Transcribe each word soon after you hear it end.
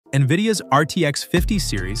NVIDIA's RTX 50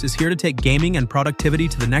 series is here to take gaming and productivity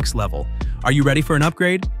to the next level. Are you ready for an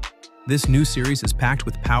upgrade? This new series is packed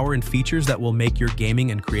with power and features that will make your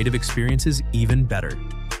gaming and creative experiences even better.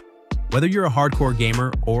 Whether you're a hardcore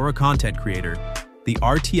gamer or a content creator, the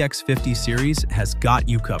RTX 50 series has got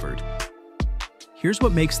you covered. Here's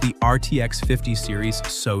what makes the RTX 50 series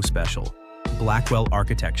so special: Blackwell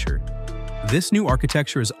Architecture. This new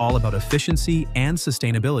architecture is all about efficiency and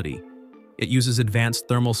sustainability. It uses advanced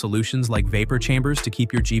thermal solutions like vapor chambers to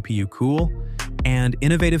keep your GPU cool, and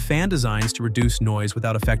innovative fan designs to reduce noise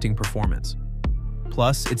without affecting performance.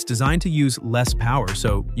 Plus, it's designed to use less power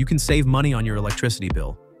so you can save money on your electricity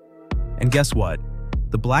bill. And guess what?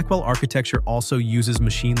 The Blackwell architecture also uses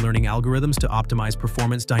machine learning algorithms to optimize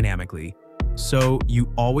performance dynamically, so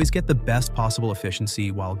you always get the best possible efficiency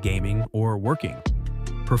while gaming or working.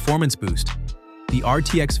 Performance boost. The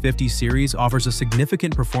RTX 50 series offers a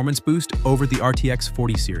significant performance boost over the RTX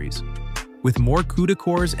 40 series. With more CUDA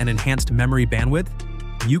cores and enhanced memory bandwidth,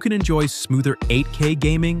 you can enjoy smoother 8K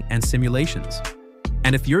gaming and simulations.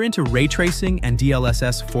 And if you're into ray tracing and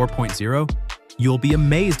DLSS 4.0, you'll be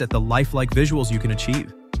amazed at the lifelike visuals you can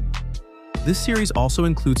achieve. This series also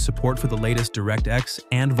includes support for the latest DirectX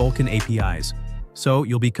and Vulkan APIs, so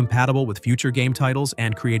you'll be compatible with future game titles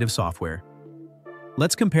and creative software.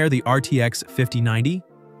 Let's compare the RTX 5090,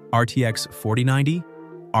 RTX 4090,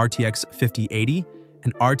 RTX 5080,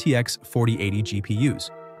 and RTX 4080 GPUs.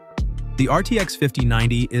 The RTX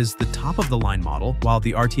 5090 is the top-of-the-line model, while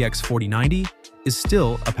the RTX 4090 is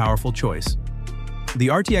still a powerful choice. The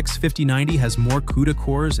RTX 5090 has more CUDA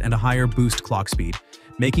cores and a higher boost clock speed,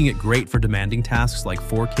 making it great for demanding tasks like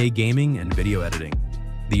 4K gaming and video editing.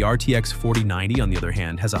 The RTX 4090, on the other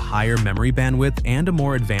hand, has a higher memory bandwidth and a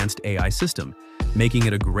more advanced AI system, making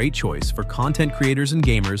it a great choice for content creators and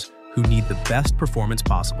gamers who need the best performance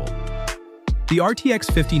possible. The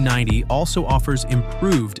RTX 5090 also offers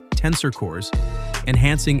improved tensor cores,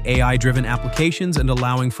 enhancing AI-driven applications and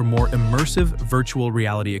allowing for more immersive virtual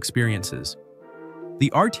reality experiences.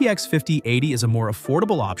 The RTX 5080 is a more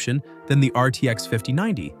affordable option than the RTX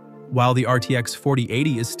 5090, while the RTX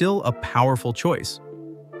 4080 is still a powerful choice.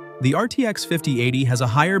 The RTX 5080 has a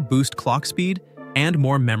higher boost clock speed and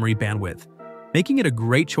more memory bandwidth, making it a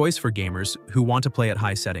great choice for gamers who want to play at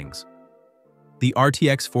high settings. The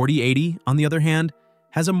RTX 4080, on the other hand,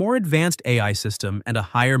 has a more advanced AI system and a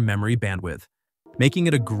higher memory bandwidth, making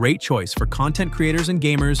it a great choice for content creators and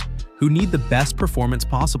gamers who need the best performance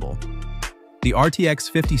possible. The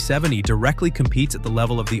RTX 5070 directly competes at the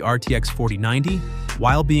level of the RTX 4090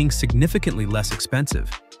 while being significantly less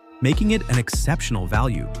expensive, making it an exceptional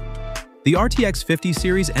value. The RTX 50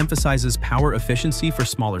 series emphasizes power efficiency for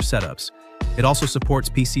smaller setups. It also supports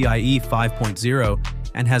PCIe 5.0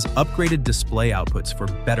 and has upgraded display outputs for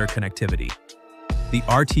better connectivity. The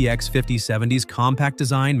RTX 5070's compact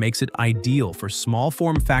design makes it ideal for small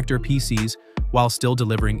form factor PCs while still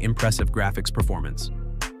delivering impressive graphics performance.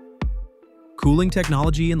 Cooling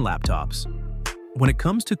technology in laptops. When it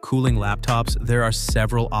comes to cooling laptops, there are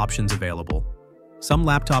several options available. Some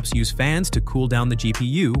laptops use fans to cool down the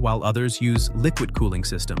GPU, while others use liquid cooling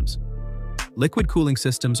systems. Liquid cooling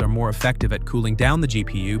systems are more effective at cooling down the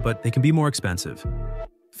GPU, but they can be more expensive.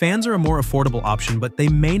 Fans are a more affordable option, but they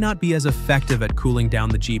may not be as effective at cooling down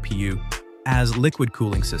the GPU as liquid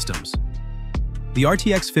cooling systems. The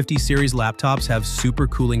RTX 50 series laptops have super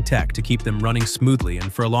cooling tech to keep them running smoothly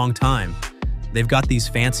and for a long time. They've got these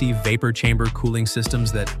fancy vapor chamber cooling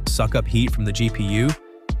systems that suck up heat from the GPU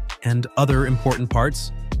and other important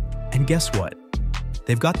parts. And guess what?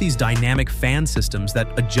 They've got these dynamic fan systems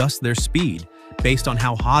that adjust their speed based on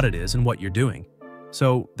how hot it is and what you're doing.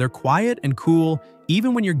 So they're quiet and cool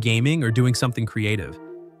even when you're gaming or doing something creative.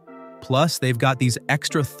 Plus, they've got these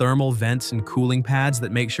extra thermal vents and cooling pads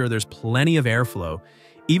that make sure there's plenty of airflow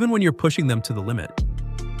even when you're pushing them to the limit.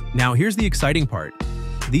 Now, here's the exciting part.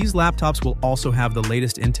 These laptops will also have the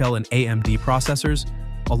latest Intel and AMD processors,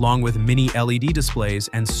 along with mini LED displays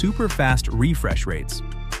and super fast refresh rates.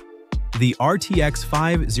 The RTX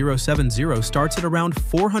 5070 starts at around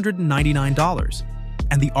 $499,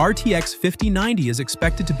 and the RTX 5090 is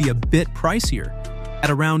expected to be a bit pricier,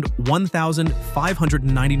 at around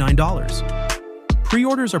 $1,599.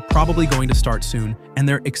 Pre-orders are probably going to start soon, and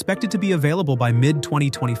they're expected to be available by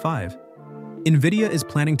mid-2025. NVIDIA is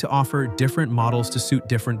planning to offer different models to suit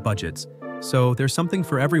different budgets, so there's something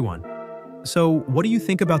for everyone. So, what do you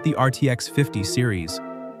think about the RTX 50 series?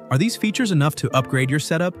 Are these features enough to upgrade your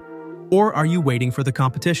setup, or are you waiting for the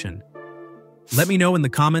competition? Let me know in the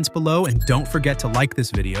comments below, and don't forget to like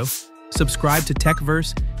this video, subscribe to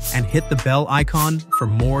TechVerse, and hit the bell icon for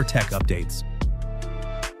more tech updates.